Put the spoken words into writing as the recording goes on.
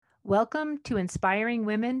Welcome to Inspiring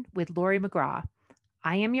Women with Lori McGraw.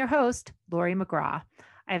 I am your host, Lori McGraw.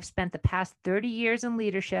 I have spent the past 30 years in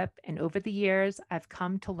leadership, and over the years, I've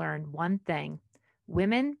come to learn one thing: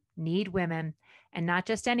 women need women, and not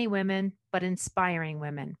just any women, but inspiring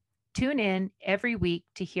women. Tune in every week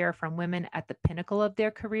to hear from women at the pinnacle of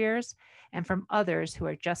their careers and from others who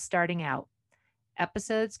are just starting out.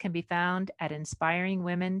 Episodes can be found at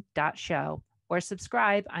inspiringwomen.show or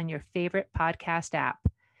subscribe on your favorite podcast app.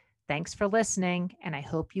 Thanks for listening, and I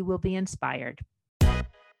hope you will be inspired.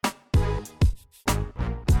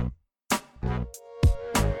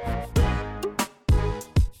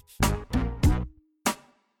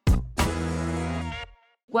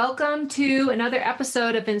 Welcome to another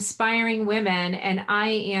episode of Inspiring Women, and I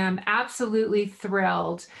am absolutely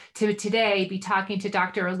thrilled to today be talking to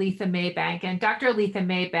Dr. Aletha Maybank. And Dr. Aletha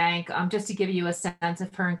Maybank, just to give you a sense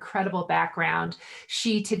of her incredible background,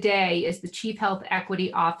 she today is the Chief Health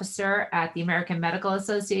Equity Officer at the American Medical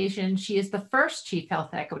Association. She is the first Chief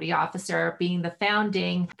Health Equity Officer, being the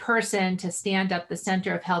founding person to stand up the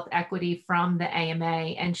Center of Health Equity from the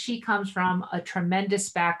AMA. And she comes from a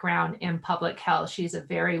tremendous background in public health. She's a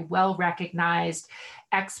very well-recognized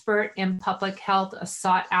expert in public health, a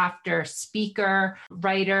sought-after speaker,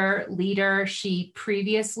 writer, leader. She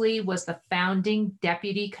previously was the founding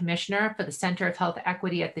deputy commissioner for the Center of Health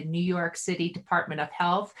Equity at the New York City Department of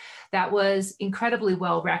Health. That was incredibly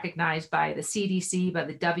well recognized by the CDC, by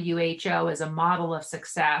the WHO as a model of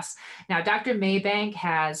success. Now, Dr. Maybank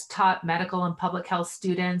has taught medical and public health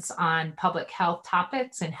students on public health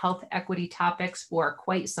topics and health equity topics for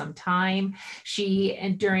quite some time. She,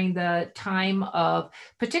 and during the time of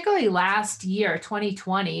particularly last year,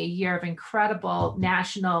 2020, a year of incredible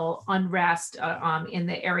national unrest in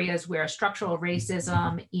the areas where structural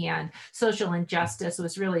racism and social injustice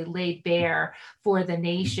was really laid bare for the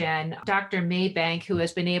nation. Dr. Maybank, who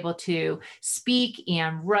has been able to speak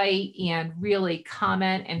and write and really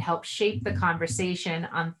comment and help shape the conversation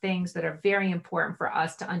on things that are very important for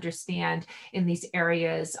us to understand in these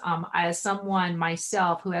areas. As someone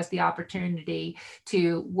myself who has the opportunity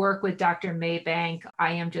to work with Dr. Maybank,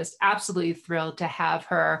 I am just absolutely thrilled to have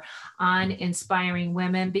her on Inspiring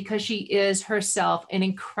Women because she is herself an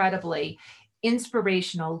incredibly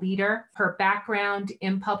inspirational leader. Her background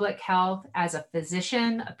in public health as a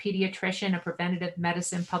physician, a pediatrician, a preventative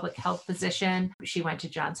medicine public health physician. She went to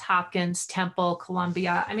Johns Hopkins, Temple,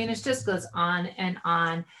 Columbia. I mean, it just goes on and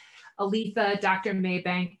on. Aletha, Dr.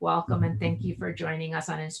 Maybank, welcome, and thank you for joining us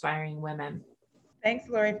on Inspiring Women. Thanks,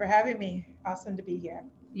 Lori, for having me. Awesome to be here.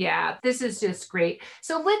 Yeah, this is just great.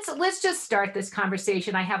 So let's just start this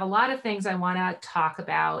conversation. I have a lot of things I want to talk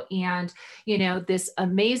about, and this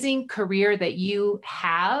amazing career that you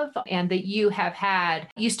have and that you have had.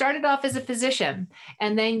 You started off as a physician,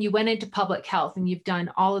 and then you went into public health, and you've done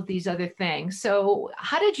all of these other things. So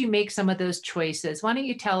how did you make some of those choices? Why don't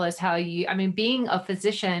you tell us how being a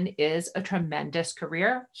physician is a tremendous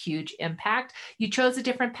career, huge impact. You chose a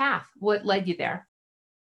different path. What led you there?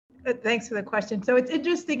 Thanks for the question. So it's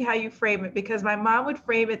interesting how you frame it, because my mom would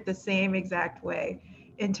frame it the same exact way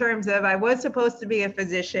in terms of I was supposed to be a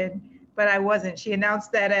physician, but I wasn't. She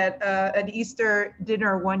announced that at an Easter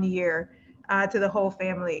dinner one year to the whole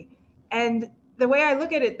family. And the way I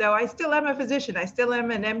look at it, though, I still am a physician. I still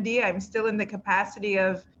am an MD. I'm still in the capacity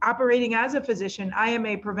of operating as a physician. I am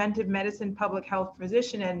a preventive medicine public health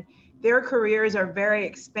physician, and their careers are very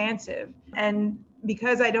expansive. And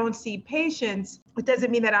because I don't see patients, it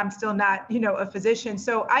doesn't mean that I'm still not, a physician.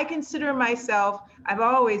 So I consider myself, I've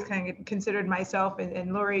always kind of considered myself,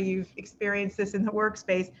 and Lori, you've experienced this in the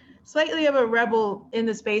workspace, slightly of a rebel in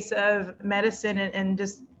the space of medicine and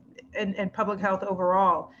just and public health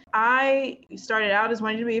overall. I started out as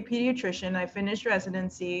wanting to be a pediatrician. I finished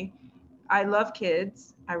residency. I love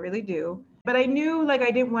kids, I really do. But I knew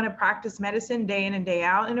I didn't want to practice medicine day in and day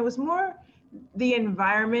out. And it was more the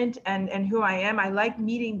environment and who I am. I like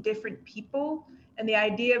meeting different people, and the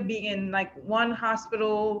idea of being in one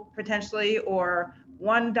hospital potentially or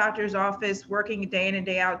one doctor's office working day in and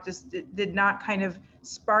day out just did not kind of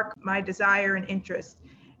spark my desire and interest.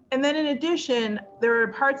 And then in addition, there were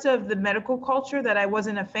parts of the medical culture that I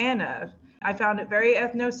wasn't a fan of. I found it very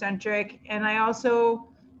ethnocentric, and I also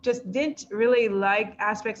just didn't really like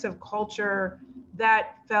aspects of culture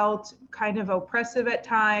that felt kind of oppressive at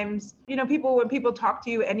times. When people talk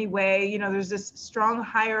to you anyway, there's this strong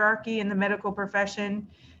hierarchy in the medical profession.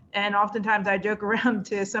 And oftentimes I joke around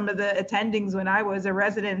to some of the attendings when I was a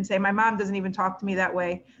resident and say, my mom doesn't even talk to me that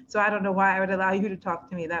way. So I don't know why I would allow you to talk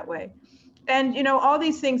to me that way. And, all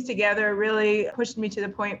these things together really pushed me to the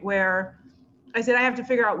point where I said, I have to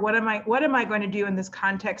figure out what am I going to do in this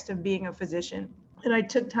context of being a physician. And I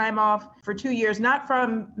took time off for 2 years, not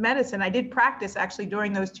from medicine. I did practice actually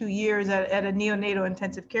during those 2 years at a neonatal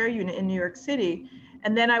intensive care unit in New York City.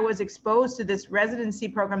 And then I was exposed to this residency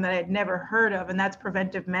program that I had never heard of, and that's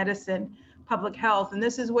preventive medicine, public health. And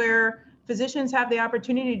this is where physicians have the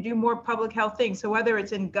opportunity to do more public health things. So whether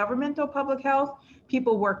it's in governmental public health,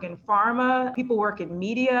 people work in pharma, people work in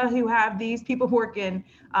media who have these, people work in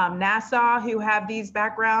NASA who have these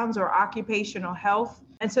backgrounds, or occupational health.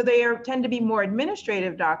 And so tend to be more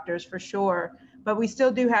administrative doctors for sure, but we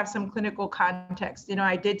still do have some clinical context.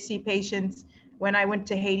 I did see patients when I went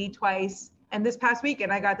to Haiti twice, and this past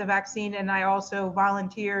weekend I got the vaccine, and I also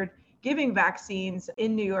volunteered giving vaccines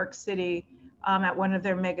in New York City at one of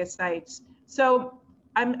their mega sites. So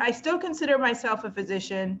I still consider myself a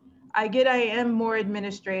physician. I am more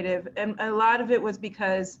administrative, and a lot of it was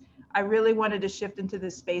because I really wanted to shift into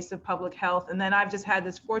this space of public health. And then I've just had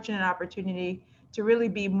this fortunate opportunity to really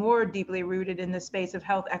be more deeply rooted in the space of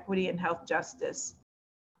health equity and health justice.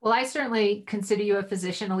 Well, I certainly consider you a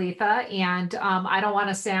physician, Aletha, and I don't want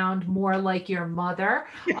to sound more like your mother,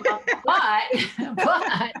 but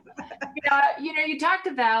you talked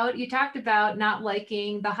about not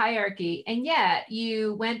liking the hierarchy, and yet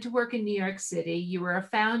you went to work in New York City. You were a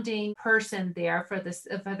founding person there for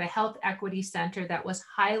the Health Equity Center that was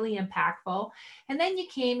highly impactful, and then you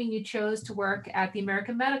came and you chose to work at the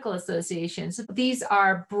American Medical Association. So these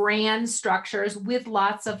are brand structures with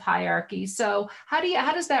lots of hierarchy. So how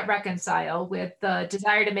does that reconcile with the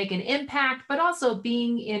desire to make an impact, but also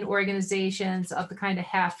being in organizations of the kind of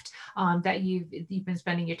heft that you've been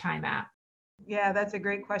spending your time at? Yeah, that's a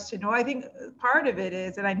great question. Well, I think part of it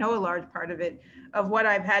is, and I know a large part of it, of what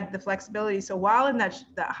I've had the flexibility. So while in that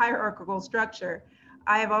hierarchical structure,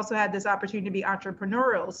 I have also had this opportunity to be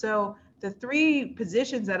entrepreneurial. So the 3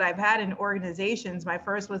 positions that I've had in organizations, my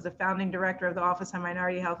first was the founding director of the Office on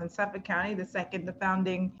Minority Health in Suffolk County, the second, the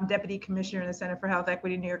founding deputy commissioner in the Center for Health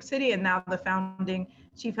Equity in New York City, and now the founding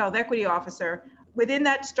chief health equity officer. Within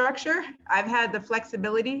that structure, I've had the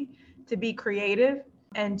flexibility to be creative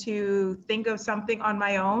and to think of something on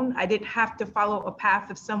my own. I didn't have to follow a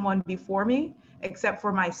path of someone before me, except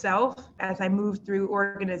for myself as I moved through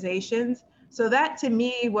organizations. So that to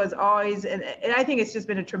me was always, and I think it's just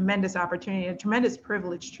been a tremendous opportunity, a tremendous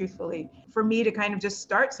privilege, truthfully, for me to kind of just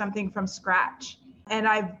start something from scratch. And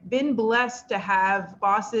I've been blessed to have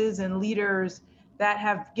bosses and leaders that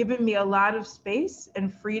have given me a lot of space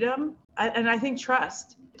and freedom, and I think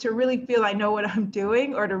trust, to really feel I know what I'm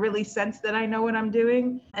doing, or to really sense that I know what I'm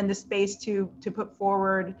doing, and the space to put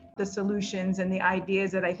forward the solutions and the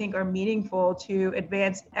ideas that I think are meaningful to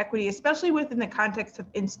advance equity, especially within the context of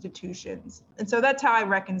institutions. And so that's how I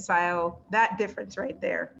reconcile that difference right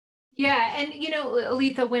there. Yeah. And,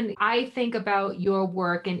 Aletha, when I think about your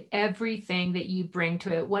work and everything that you bring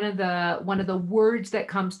to it, one of the words that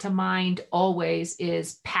comes to mind always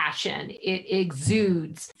is passion. It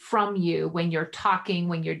exudes from you when you're talking,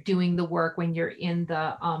 when you're doing the work, when you're in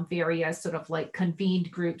the various sort of like convened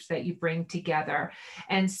groups that you bring together.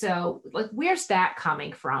 And so, like, where's that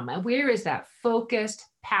coming from? And where is that focused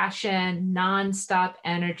passion, nonstop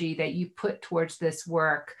energy that you put towards this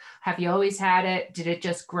work? Have you always had it? Did it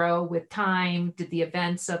just grow with time? Did the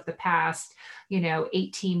events of the past,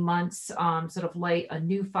 18 months sort of light a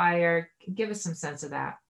new fire? Give us some sense of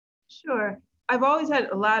that. Sure. I've always had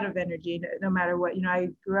a lot of energy, no matter what. I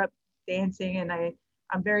grew up dancing, and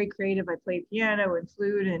I'm very creative. I played piano and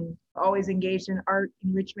flute, and always engaged in art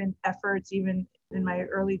enrichment efforts, even in my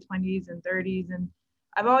early 20s and 30s. And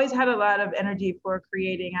I've always had a lot of energy for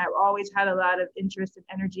creating. I've always had a lot of interest and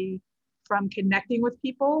energy from connecting with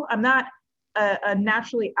people. I'm not a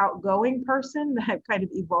naturally outgoing person. I've kind of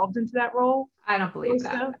evolved into that role. I don't believe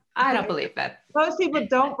that. I don't believe that. Most people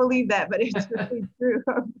don't believe that, but it's really true.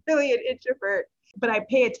 I'm really an introvert, but I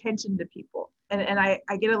pay attention to people, and I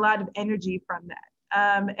get a lot of energy from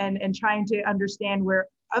that, and trying to understand where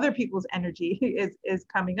other people's energy is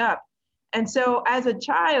coming up. And so as a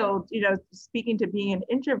child, speaking to being an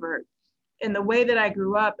introvert, in the way that I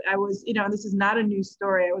grew up, I was, and this is not a new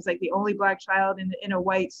story, I was like the only Black child in a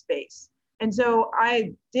white space. And so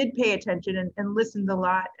I did pay attention and listened a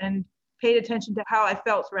lot, and paid attention to how I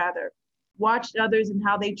felt, rather, watched others and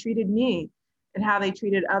how they treated me and how they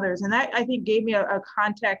treated others. And that, I think, gave me a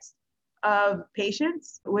context of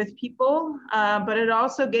patience with people, but it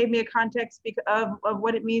also gave me a context of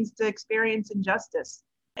what it means to experience injustice,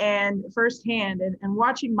 and firsthand, and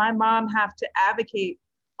watching my mom have to advocate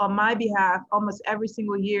on my behalf almost every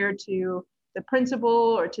single year to the principal,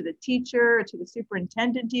 or to the teacher, or to the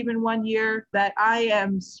superintendent, even one year, that I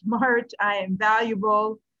am smart, I am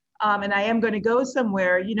valuable, and I am going to go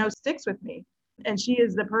somewhere, sticks with me. And she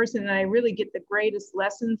is the person that I really get the greatest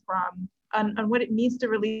lesson from on what it means to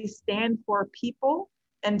really stand for people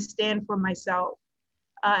and stand for myself.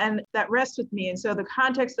 And that rests with me. And so the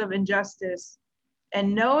context of injustice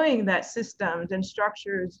and knowing that systems and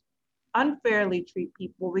structures unfairly treat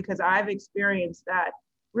people, because I've experienced that,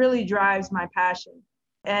 really drives my passion.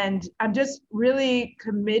 And I'm just really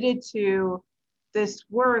committed to this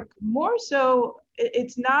work. More so,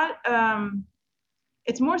 it's not,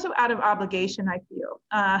 it's more so out of obligation, I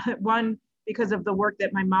feel. One, because of the work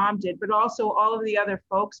that my mom did, but also all of the other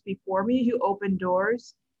folks before me who opened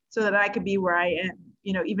doors so that I could be where I am.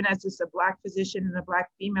 You know, even as just a Black physician and a Black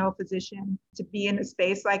female physician, to be in a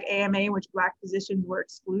space like AMA in which Black physicians were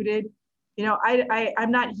excluded. You know, I'm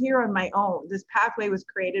not here on my own. This pathway was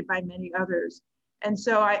created by many others. And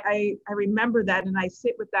so I remember that, and I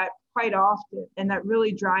sit with that quite often, and that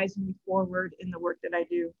really drives me forward in the work that I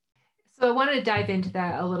do. So I want to dive into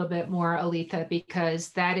that a little bit more, Aletha, because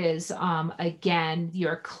that is, again,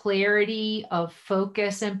 your clarity of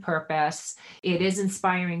focus and purpose. It is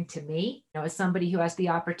inspiring to me, you know, as somebody who has the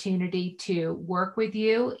opportunity to work with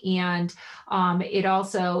you. And it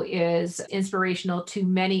also is inspirational to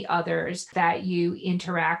many others that you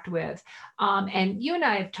interact with. And you and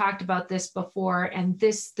I have talked about this before. And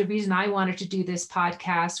the reason I wanted to do this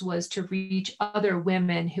podcast was to reach other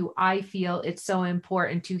women who I feel it's so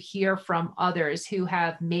important to hear from others who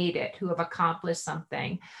have made it, who have accomplished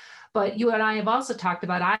something. But you and I have also talked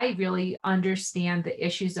about, I really understand the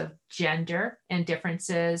issues of gender and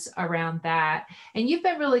differences around that. And you've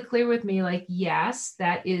been really clear with me, like, yes,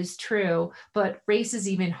 that is true, but race is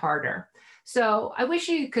even harder. So I wish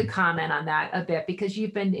you could comment on that a bit, because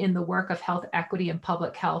you've been in the work of health equity and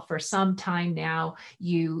public health for some time now.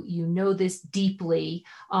 You know this deeply.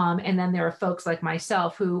 And then there are folks like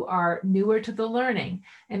myself who are newer to the learning.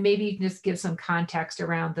 And maybe you can just give some context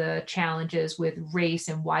around the challenges with race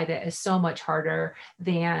and why that is so much harder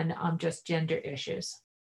than just gender issues.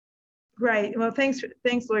 Right. Well, thanks,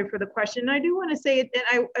 Lori, for the question. And I do want to say,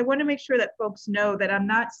 and I want to make sure that folks know that I'm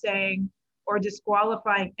not saying or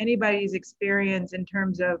disqualifying anybody's experience in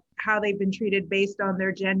terms of how they've been treated based on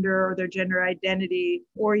their gender or their gender identity,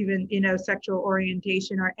 or even, you know, sexual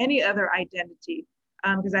orientation or any other identity.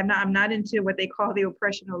 Because I'm not into what they call the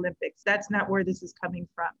oppression Olympics. That's not where this is coming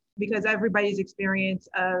from. Because everybody's experience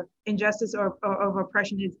of injustice or of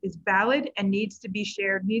oppression is valid and needs to be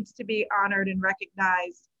shared, needs to be honored and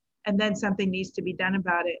recognized, and then something needs to be done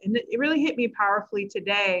about it. And it really hit me powerfully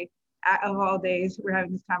today. Of all days, we're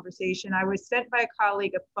having this conversation. I was sent by a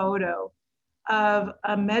colleague a photo of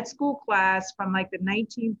a med school class from like the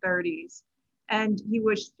 1930s. And he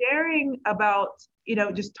was sharing about, you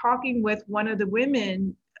know, just talking with one of the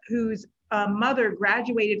women whose mother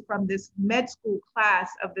graduated from this med school class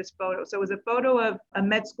of this photo. So it was a photo of a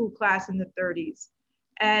med school class in the 30s.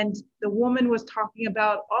 And the woman was talking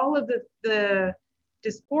about all of the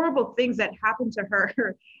just horrible things that happened to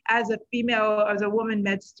her as a female, as a woman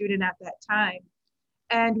med student at that time.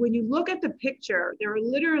 And when you look at the picture, there were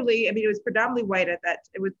literally, I mean, it was predominantly white it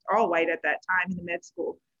was all white at that time in the med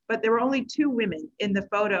school, but there were only 2 women in the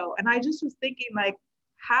photo. And I just was thinking, like,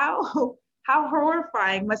 how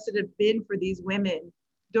horrifying must it have been for these women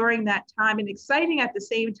during that time, and exciting at the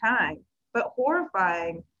same time, but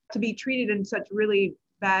horrifying to be treated in such really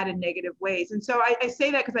bad and negative ways. And so I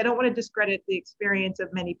say that because I don't want to discredit the experience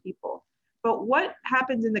of many people. But what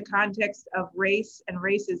happens in the context of race and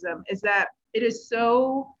racism is that it is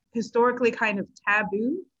so historically kind of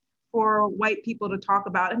taboo for white people to talk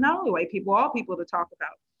about, and not only white people, all people to talk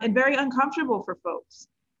about, and very uncomfortable for folks.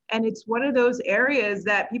 And it's one of those areas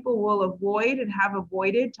that people will avoid and have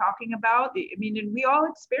avoided talking about. I mean, and we all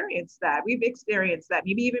experience that. We've experienced that.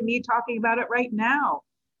 Maybe even me talking about it right now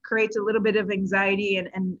creates a little bit of anxiety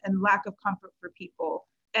and lack of comfort for people.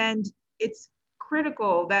 And it's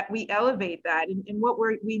critical that we elevate that. And what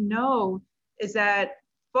we know is that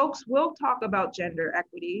folks will talk about gender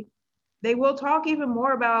equity. They will talk even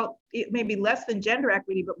more about, maybe less than gender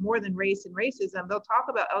equity, but more than race and racism. They'll talk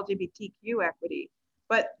about LGBTQ equity,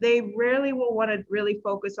 but they rarely will want to really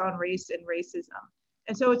focus on race and racism.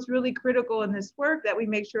 And so it's really critical in this work that we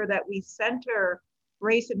make sure that we center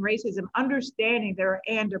race and racism, understanding there are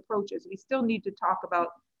and approaches. We still need to talk about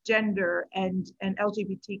gender and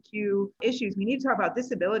LGBTQ issues. We need to talk about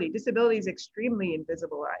disability. Disability is extremely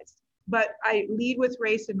invisibilized. But I lead with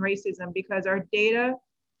race and racism because our data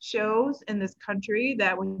shows in this country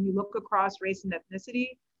that when you look across race and ethnicity,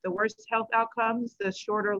 the worst health outcomes, the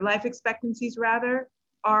shorter life expectancies rather,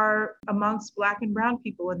 are amongst Black and Brown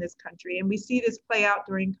people in this country. And we see this play out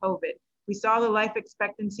during COVID. We saw the life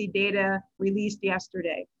expectancy data released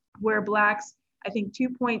yesterday, where Blacks I think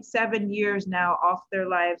 2.7 years now off their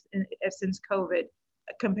lives since COVID,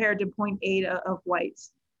 compared to zero point 0.8 of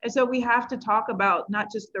whites. And so we have to talk about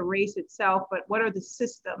not just the race itself, but what are the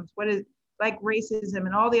systems, what is like racism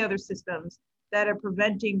and all the other systems that are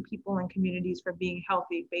preventing people and communities from being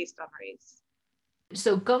healthy based on race.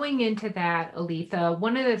 So going into that, Aletha,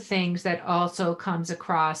 one of the things that also comes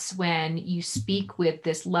across when you speak with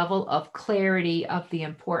this level of clarity of the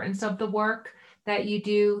importance of the work that you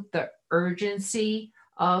do, the urgency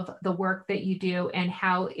of the work that you do, and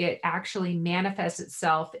how it actually manifests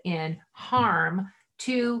itself in harm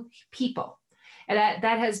to people. And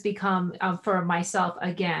that has become, for myself,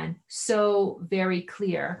 again, so very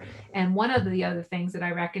clear. And one of the other things that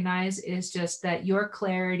I recognize is just that your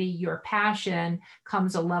clarity, your passion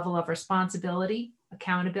comes a level of responsibility,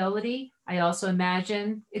 accountability. I also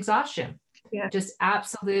imagine exhaustion, Yeah. just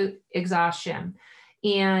absolute exhaustion.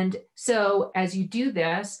 And so as you do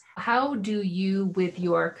this, how do you, with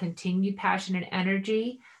your continued passion and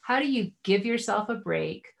energy, how do you give yourself a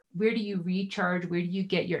break? Where do you recharge? Where do you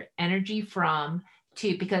get your energy from?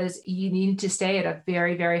 Because you need to stay at a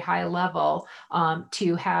very, very high level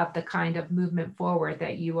to have the kind of movement forward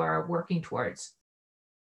that you are working towards.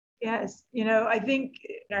 Yes, I think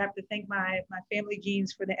I have to thank my family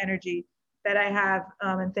genes for the energy that I have,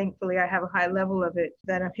 and thankfully I have a high level of it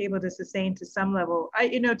that I'm able to sustain to some level.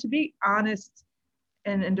 To be honest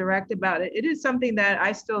and direct about it, it is something that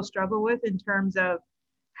I still struggle with in terms of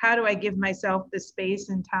how do I give myself the space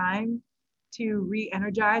and time to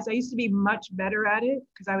re-energize. I used to be much better at it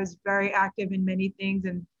because I was very active in many things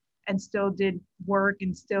and still did work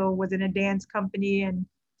and still was in a dance company and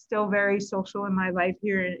still very social in my life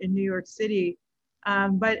here in New York City.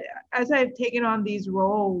 But as I've taken on these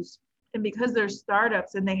roles, and because they're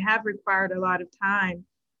startups and they have required a lot of time,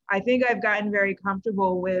 I think I've gotten very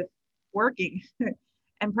comfortable with working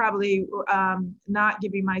and probably not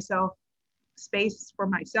giving myself space for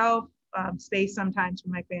myself, space sometimes for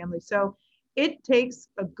my family. So it takes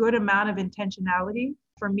a good amount of intentionality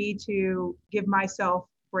for me to give myself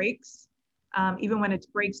breaks, even when it's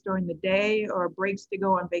breaks during the day or breaks to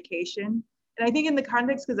go on vacation. And I think in the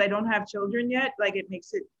context, because I don't have children yet, like it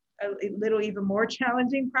makes it a little even more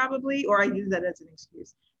challenging probably, or I use that as an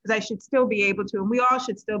excuse, because I should still be able to, and we all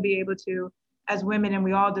should still be able to as women, and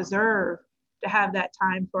we all deserve to have that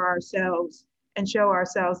time for ourselves and show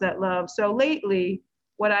ourselves that love. So lately,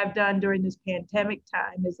 what I've done during this pandemic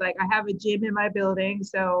time is like I have a gym in my building.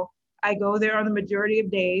 So I go there on the majority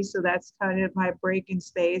of days. So that's kind of my break in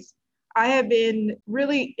space. I have been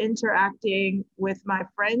really interacting with my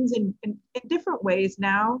friends in different ways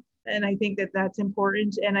now. And I think that that's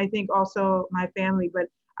important. And I think also my family, but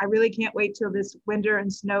I really can't wait till this winter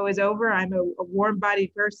and snow is over. I'm a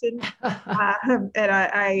warm-bodied person, and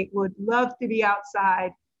I would love to be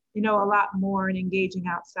outside, a lot more and engaging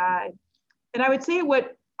outside. And I would say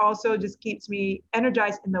what also just keeps me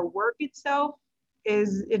energized in the work itself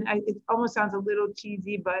is, and it almost sounds a little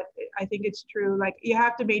cheesy, but I think it's true. Like you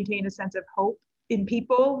have to maintain a sense of hope in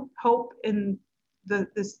people, hope in the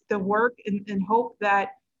work, and hope that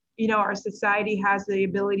our society has the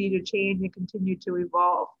ability to change and continue to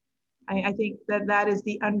evolve. I think that is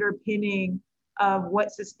the underpinning of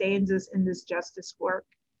what sustains us in this justice work.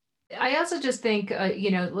 I also just think,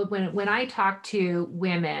 when I talk to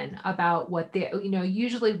women about what they,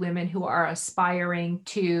 usually women who are aspiring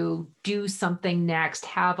to do something next,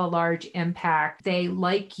 have a large impact, they,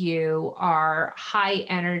 like you, are high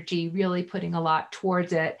energy, really putting a lot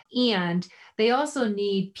towards it. And they also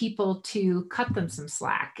need people to cut them some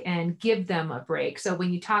slack and give them a break. So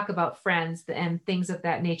when you talk about friends and things of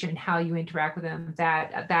that nature and how you interact with them,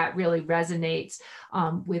 that really resonates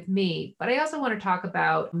with me. But I also want to talk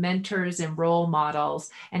about mentors and role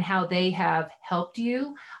models and how they have helped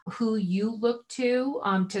you, who you look to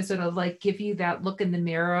sort of like give you that look in the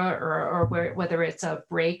mirror, or whether it's a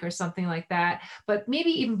break or something like that. But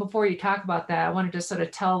maybe even before you talk about that, I wanted to sort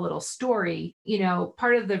of tell a little story.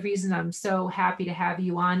 Part of the reason I'm so happy to have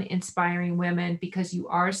you on Inspiring Women, because you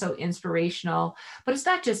are so inspirational, but it's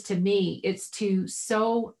not just to me, it's to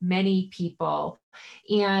so many people.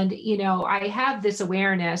 And, I have this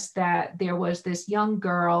awareness that there was this young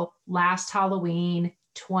girl last Halloween,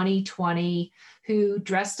 2020, who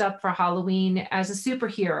dressed up for Halloween as a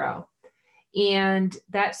superhero. And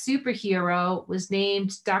that superhero was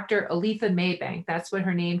named Dr. Aletha Maybank. That's what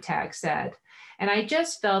her name tag said. And I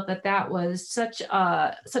just felt that that was such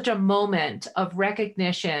a moment of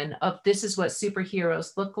recognition of this is what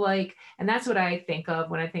superheroes look like. And that's what I think of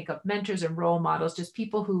when I think of mentors and role models, just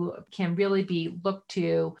people who can really be looked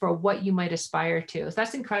to for what you might aspire to. So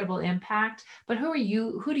that's incredible impact. But who do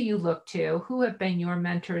you look to? Who have been your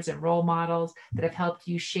mentors and role models that have helped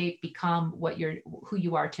you shape, become who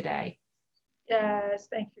you are today? Yes,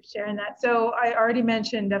 thank you for sharing that. So I already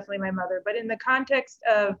mentioned definitely my mother, but in the context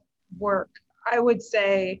of work, I would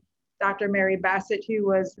say Dr. Mary Bassett, who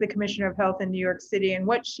was the Commissioner of Health in New York City, and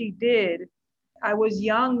what she did. I was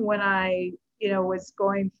young when I, was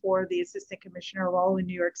going for the assistant commissioner role in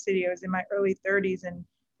New York City. I was in my early 30s, and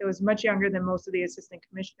it was much younger than most of the assistant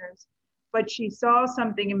commissioners. But she saw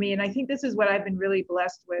something in me, and I think this is what I've been really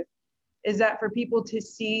blessed with, is that for people to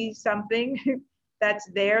see something that's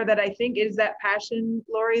there, that I think is that passion,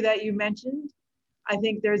 Lori, that you mentioned. I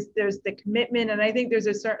think there's the commitment, and I think there's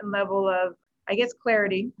a certain level of, I guess,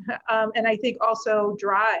 clarity, and I think also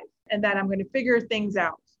drive, and that I'm going to figure things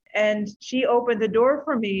out. And she opened the door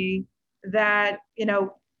for me that,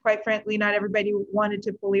 quite frankly, not everybody wanted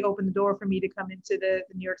to fully open the door for me to come into the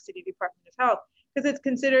New York City Department of Health, because it's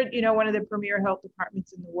considered, one of the premier health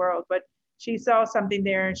departments in the world. But she saw something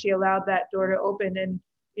there, and she allowed that door to open. And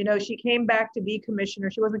she came back to be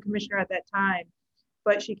commissioner. She wasn't commissioner at that time,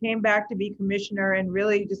 but she came back to be commissioner and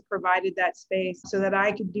really just provided that space so that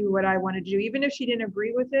I could do what I wanted to do. Even if she didn't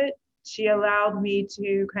agree with it, she allowed me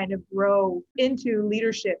to kind of grow into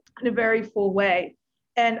leadership in a very full way.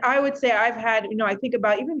 And I would say I've had, I think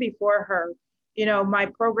about even before her, my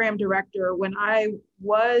program director, when I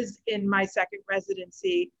was in my second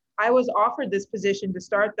residency, I was offered this position to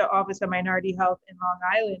start the Office of Minority Health in Long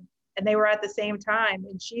Island. And they were at the same time.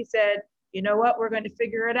 And she said, you know what, we're going to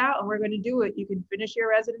figure it out and we're going to do it. You can finish your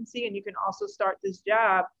residency and you can also start this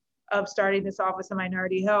job of starting this Office of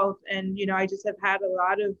Minority Health. And, I just have had a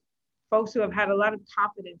lot of folks who have had a lot of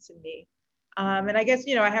confidence in me. And I guess,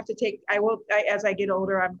 I have to as I get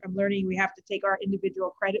older, I'm learning we have to take our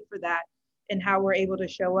individual credit for that and how we're able to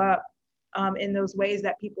show up in those ways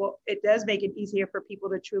that it does make it easier for people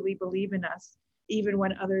to truly believe in us, even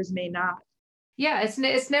when others may not. Yeah,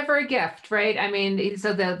 it's never a gift, right? I mean,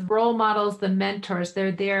 so the role models, the mentors,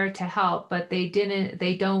 they're there to help, but they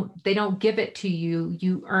don't give it to you.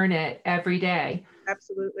 You earn it every day.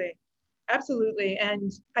 Absolutely. Absolutely.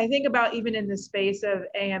 And I think about even in the space of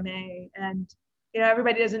AMA, and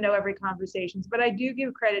everybody doesn't know every conversations, but I do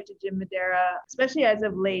give credit to Jim Madera, especially as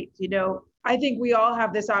of late. I think we all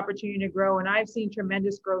have this opportunity to grow, and I've seen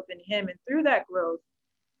tremendous growth in him. And through that growth,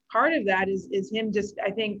 part of that is him just, I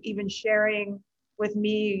think, even sharing with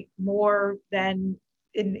me more than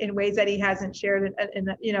in ways that he hasn't shared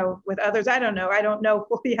with others. I don't know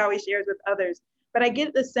fully how he shares with others, but I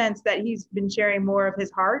get the sense that he's been sharing more of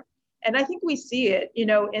his heart. And I think we see it,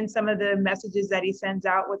 in some of the messages that he sends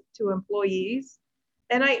out to employees.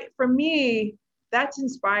 And for me, that's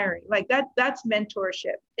inspiring. Like that's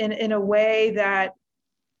mentorship in a way that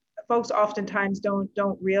folks oftentimes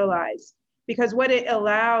don't realize. Because what it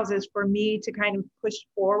allows is for me to kind of push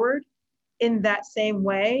forward in that same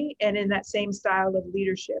way and in that same style of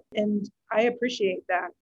leadership. And I appreciate that.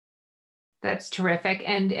 That's terrific.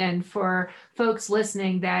 And for folks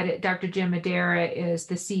listening, that Dr. Jim Madera is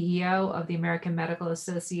the CEO of the American Medical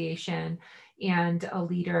Association and a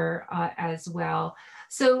leader as well.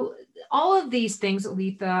 So all of these things,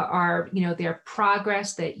 Aletha, are, they're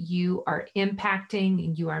progress that you are impacting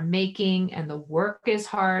and you are making, and the work is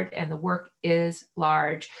hard and the work is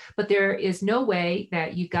large, but there is no way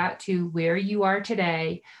that you got to where you are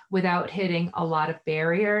today without hitting a lot of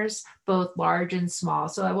barriers, both large and small.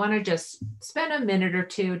 So I want to just spend a minute or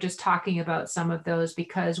two just talking about some of those,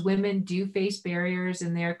 because women do face barriers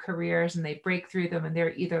in their careers and they break through them, and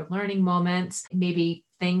they're either learning moments, maybe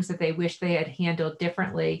things that they wish they had handled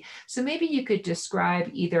differently. So maybe you could describe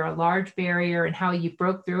either a large barrier and how you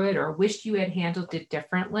broke through it or wished you had handled it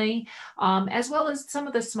differently, as well as some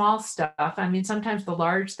of the small stuff. I mean, sometimes the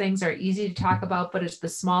large things are easy to talk about, but it's the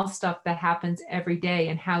small stuff that happens every day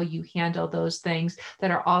and how you handle those things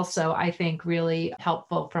that are also, I think, really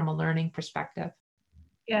helpful from a learning perspective.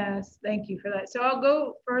 Yes, thank you for that. So I'll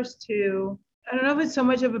go first to, I don't know if it's so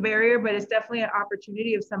much of a barrier, but it's definitely an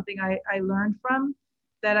opportunity of something I learned from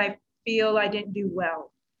that I feel I didn't do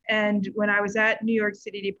well. And when I was at New York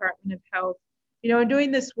City Department of Health,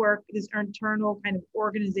 doing this work, this internal kind of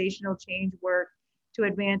organizational change work to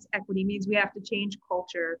advance equity means we have to change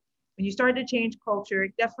culture. When you start to change culture,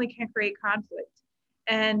 it definitely can create conflict.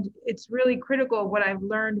 And it's really critical. What I've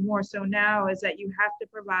learned more so now is that you have to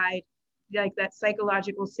provide like that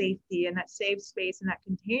psychological safety and that safe space and that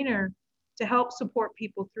container to help support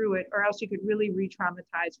people through it, or else you could really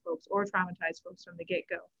re-traumatize folks or traumatize folks from the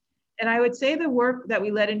get-go. And I would say the work that we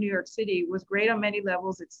led in New York City was great on many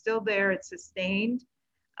levels. It's still there, it's sustained.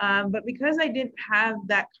 But because I didn't have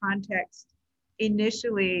that context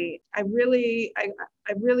initially, I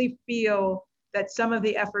really feel that some of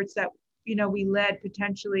the efforts that we led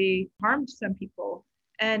potentially harmed some people,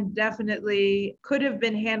 and definitely could have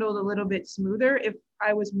been handled a little bit smoother if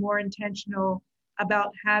I was more intentional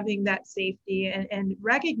about having that safety and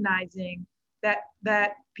recognizing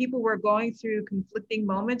that people were going through conflicting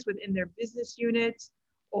moments within their business units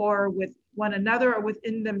or with one another or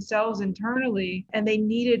within themselves internally, and they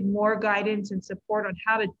needed more guidance and support on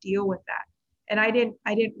how to deal with that. And I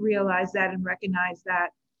didn't realize that and recognize that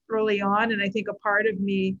early on. And I think a part of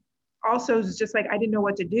me also is just like, I didn't know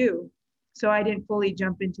what to do. So I didn't fully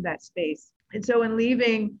jump into that space. And so in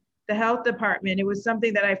leaving the health department, it was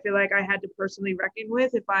something that I feel like I had to personally reckon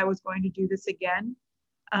with if I was going to do this again.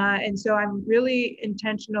 And so I'm really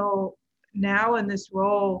intentional now in this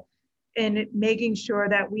role in making sure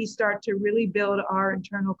that we start to really build our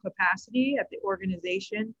internal capacity at the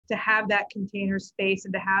organization to have that container space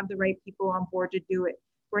and to have the right people on board to do it.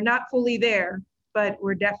 We're not fully there, but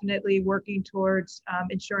we're definitely working towards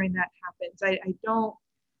ensuring that happens.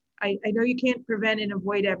 I know you can't prevent and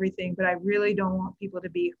avoid everything, but I really don't want people to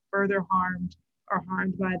be further harmed or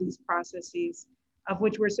harmed by these processes, of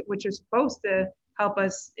which are supposed to help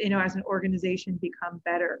us, as an organization become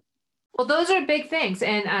better. Well, those are big things.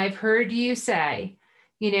 And I've heard you say,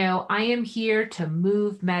 I am here to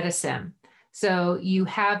move medicine. So you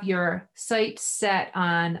have your sights set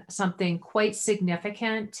on something quite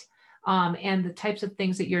significant. And the types of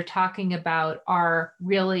things that you're talking about are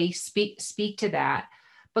really speak to that.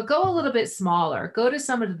 But go a little bit smaller. Go to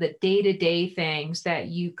some of the day-to-day things that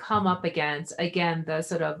you come up against. Again, the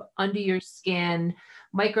sort of under your skin,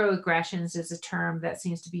 microaggressions is a term that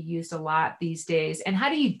seems to be used a lot these days. And how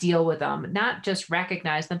do you deal with them? Not just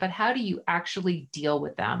recognize them, but how do you actually deal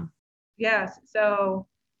with them? Yes. So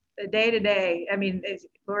the day-to-day,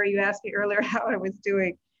 Lori, you asked me earlier how I was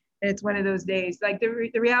doing. And it's one of those days. Like the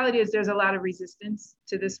reality is there's a lot of resistance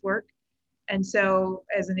to this work. And so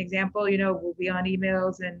as an example, we'll be on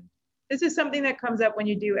emails, and this is something that comes up when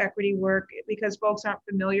you do equity work because folks aren't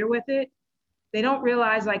familiar with it. They don't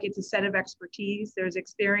realize like it's a set of expertise. There's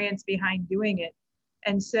experience behind doing it.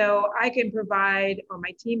 And so I can provide, or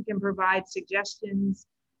my team can provide suggestions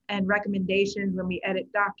and recommendations when we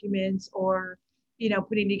edit documents or,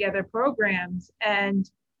 putting together programs. And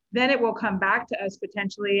then it will come back to us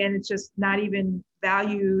potentially, and it's just not even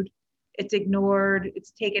valued. It's ignored,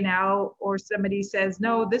 it's taken out, or somebody says,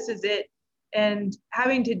 no, this is it. And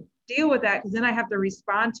having to deal with that, because then I have to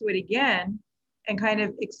respond to it again and kind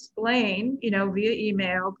of explain, via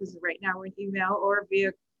email, because right now we're in email, or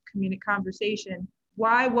via conversation,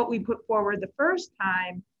 why what we put forward the first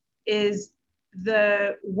time is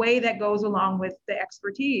the way that goes along with the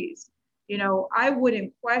expertise. I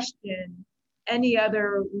wouldn't question any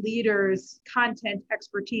other leader's content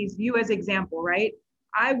expertise, you as example, right?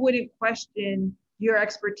 I wouldn't question your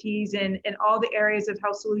expertise in all the areas of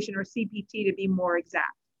health solution or CPT to be more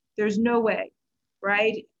exact. There's no way,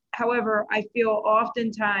 right? However, I feel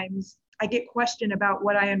oftentimes I get questioned about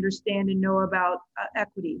what I understand and know about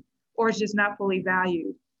equity, or it's just not fully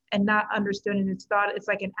valued and not understood, and it's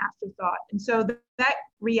like an afterthought. And so that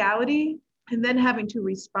reality, and then having to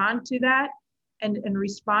respond to that and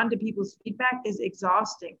respond to people's feedback is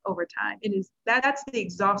exhausting over time. It is that's the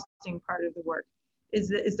exhausting part of the work. Is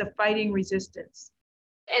the fighting resistance.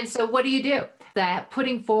 And so what do you do? That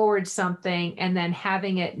putting forward something and then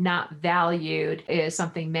having it not valued is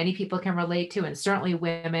something many people can relate to, and certainly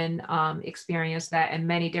women experience that in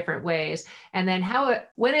many different ways. And then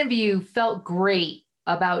when have you felt great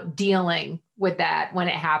about dealing with that when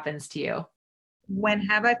it happens to you? When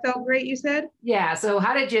have I felt great, you said? Yeah. So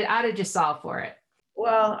how did you solve for it?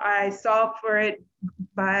 Well, I solved for it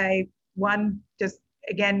by one, just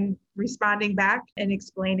again, responding back and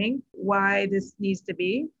explaining why this needs to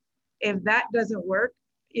be. If that doesn't work,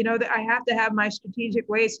 that I have to have my strategic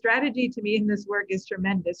ways. Strategy to me in this work is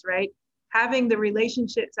tremendous, right? Having the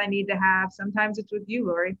relationships I need to have. Sometimes it's with you,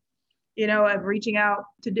 Lori, of reaching out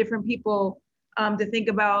to different people to think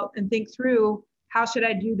about and think through, how should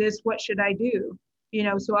I do this? What should I do?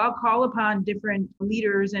 So I'll call upon different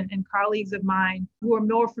leaders and colleagues of mine who are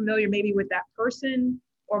more familiar maybe with that person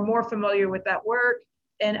or more familiar with that work,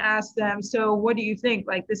 and ask them, so what do you think?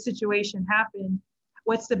 Like, this situation happened,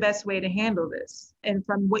 what's the best way to handle this? And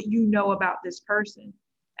from what you know about this person.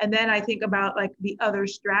 And then I think about like the other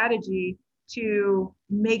strategy to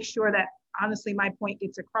make sure that honestly my point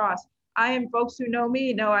gets across. I am, folks who know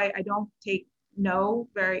me know I don't take no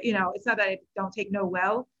very, it's not that I don't take no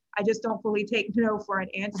well. I just don't fully take no for an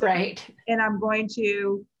answer. Right. And I'm going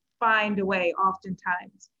to find a way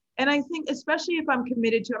oftentimes. And I think, especially if I'm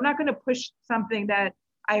committed to, I'm not going to push something that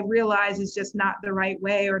I realize is just not the right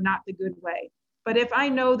way or not the good way. But if I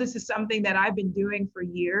know this is something that I've been doing for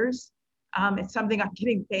years, it's something I'm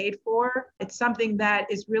getting paid for, it's something that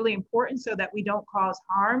is really important so that we don't cause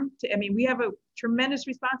harm to, we have a tremendous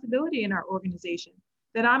responsibility in our organization,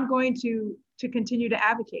 that I'm going to continue to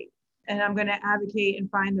advocate. And I'm going to advocate and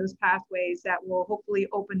find those pathways that will hopefully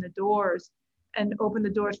open the doors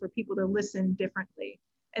for people to listen differently.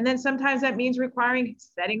 And then sometimes that means requiring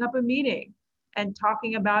setting up a meeting and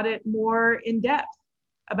talking about it more in depth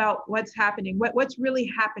about what's happening, what's really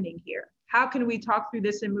happening here. How can we talk through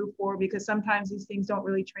this and move forward? Because sometimes these things don't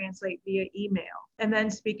really translate via email. And then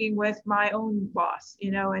speaking with my own boss,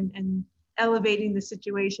 and elevating the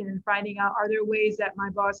situation and finding out, are there ways that my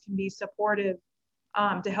boss can be supportive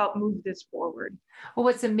to help move this forward? Well,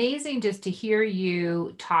 what's amazing just to hear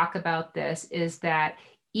you talk about this is that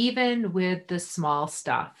even with the small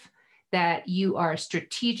stuff, that you are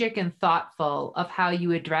strategic and thoughtful of how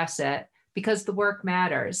you address it, because the work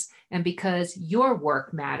matters and because your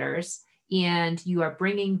work matters, and you are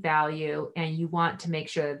bringing value, and you want to make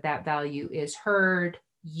sure that value is heard,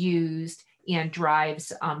 used, and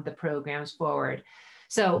drives the programs forward.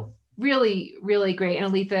 So really, really great.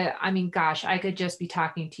 And Aletha, gosh, I could just be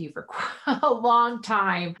talking to you for quite a long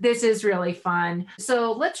time. This is really fun.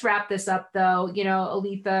 So let's wrap this up though.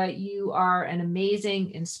 Aletha, you are an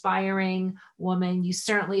amazing, inspiring woman. You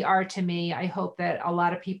certainly are to me. I hope that a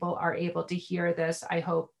lot of people are able to hear this. I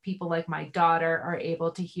hope people like my daughter are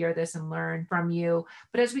able to hear this and learn from you.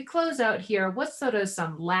 But as we close out here, what's sort of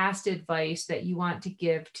some last advice that you want to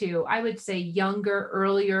give to, I would say,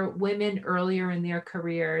 women earlier in their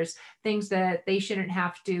careers, things that they shouldn't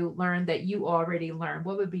have to learn that you already learned?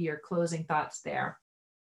 What would be your closing thoughts there?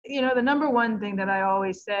 The number one thing that I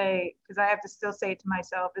always say, because I have to still say it to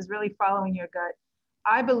myself, is really following your gut.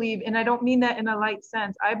 I believe, and I don't mean that in a light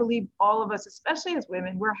sense, I believe all of us, especially as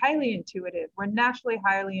women, we're highly intuitive. We're naturally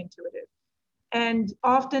highly intuitive. And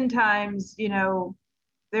oftentimes,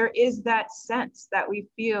 there is that sense that we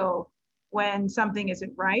feel when something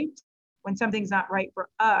isn't right, when something's not right for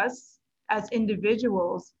us as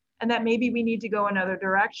individuals, and that maybe we need to go another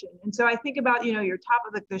direction. And so I think about, your top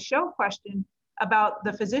of the show question about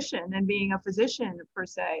the physician and being a physician per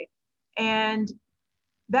se. And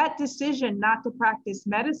that decision not to practice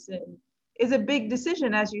medicine is a big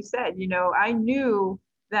decision, as you said. I knew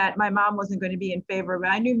that my mom wasn't going to be in favor of it.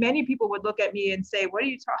 I knew many people would look at me and say, what are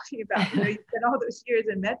you talking about? You spent all those years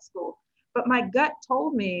in med school. But my gut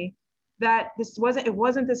told me that it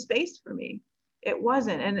wasn't the space for me. It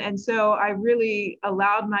wasn't. And so I really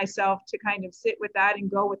allowed myself to kind of sit with that and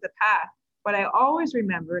go with the path. But I always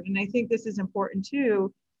remembered, and I think this is important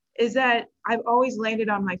too, is that I've always landed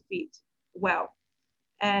on my feet well.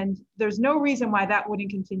 And there's no reason why that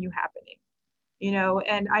wouldn't continue happening,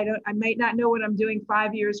 and I might not know what I'm doing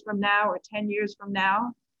 5 years from now or 10 years from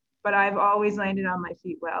now, but I've always landed on my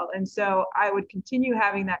feet well. And so I would continue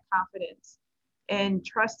having that confidence and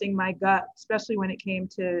trusting my gut, especially when it came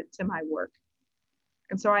to my work.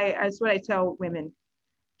 And so that's what I tell women,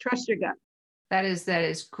 trust your gut. That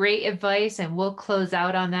is great advice. And we'll close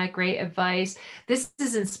out on that great advice. This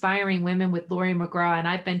is Inspiring Women with Lori McGraw. And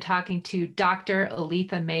I've been talking to Dr.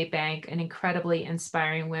 Aletha Maybank, an incredibly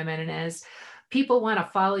inspiring woman. And as people want to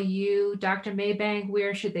follow you, Dr. Maybank,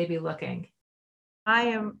 where should they be looking? I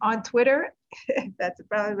am on Twitter. That's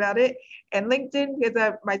probably about it. And LinkedIn,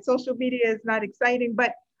 because my social media is not exciting,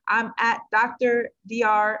 but I'm at Dr.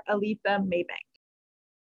 Aletha Maybank.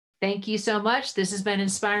 Thank you so much. This has been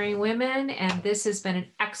Inspiring Women, and this has been an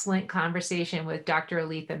excellent conversation with Dr.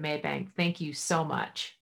 Aletha Maybank. Thank you so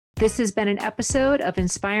much. This has been an episode of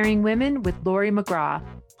Inspiring Women with Lori McGraw.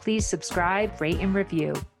 Please subscribe, rate, and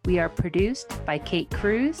review. We are produced by Kate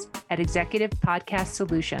Cruz at Executive Podcast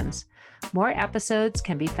Solutions. More episodes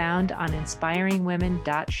can be found on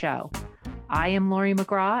inspiringwomen.show. I am Lori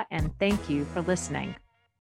McGraw, and thank you for listening.